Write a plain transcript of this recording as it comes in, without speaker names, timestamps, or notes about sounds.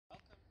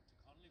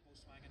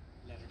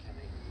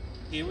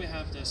Here we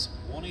have this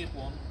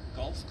 181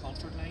 Golf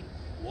COMFORTLINE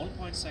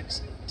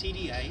 1.6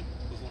 TDI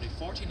with only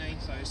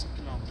 49,000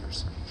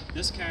 kilometres.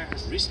 This car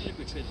has recently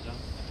been traded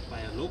in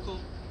by a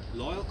local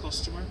loyal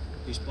customer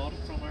who's bought it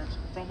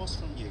from us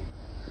from new.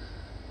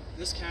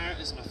 This car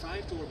is in a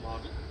 5-door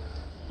model,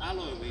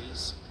 alloy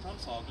wheels,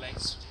 front fog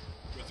lights,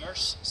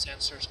 reverse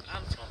sensors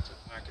and front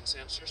parking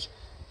sensors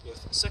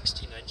with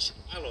 16-inch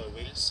alloy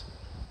wheels.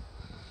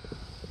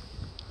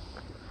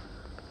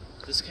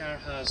 This car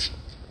has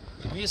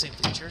amazing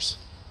features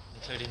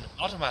including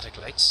automatic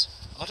lights,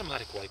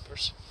 automatic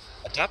wipers,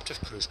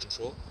 adaptive cruise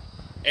control,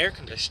 air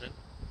conditioning.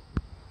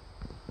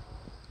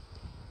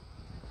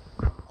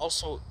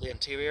 Also, the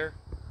interior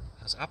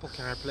has Apple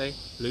CarPlay,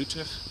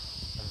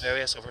 Bluetooth and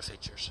various other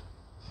features.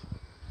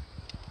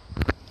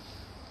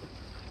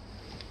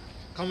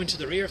 Coming to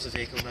the rear of the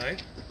vehicle now,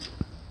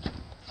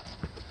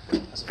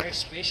 it has a very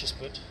spacious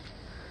boot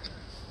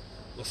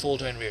with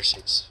fold-down rear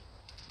seats.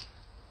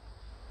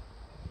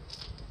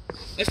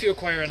 If you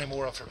require any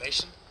more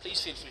information,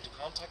 please feel free to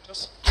contact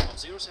us on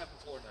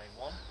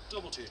 07491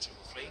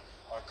 2233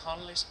 or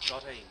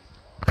connolly's.ie.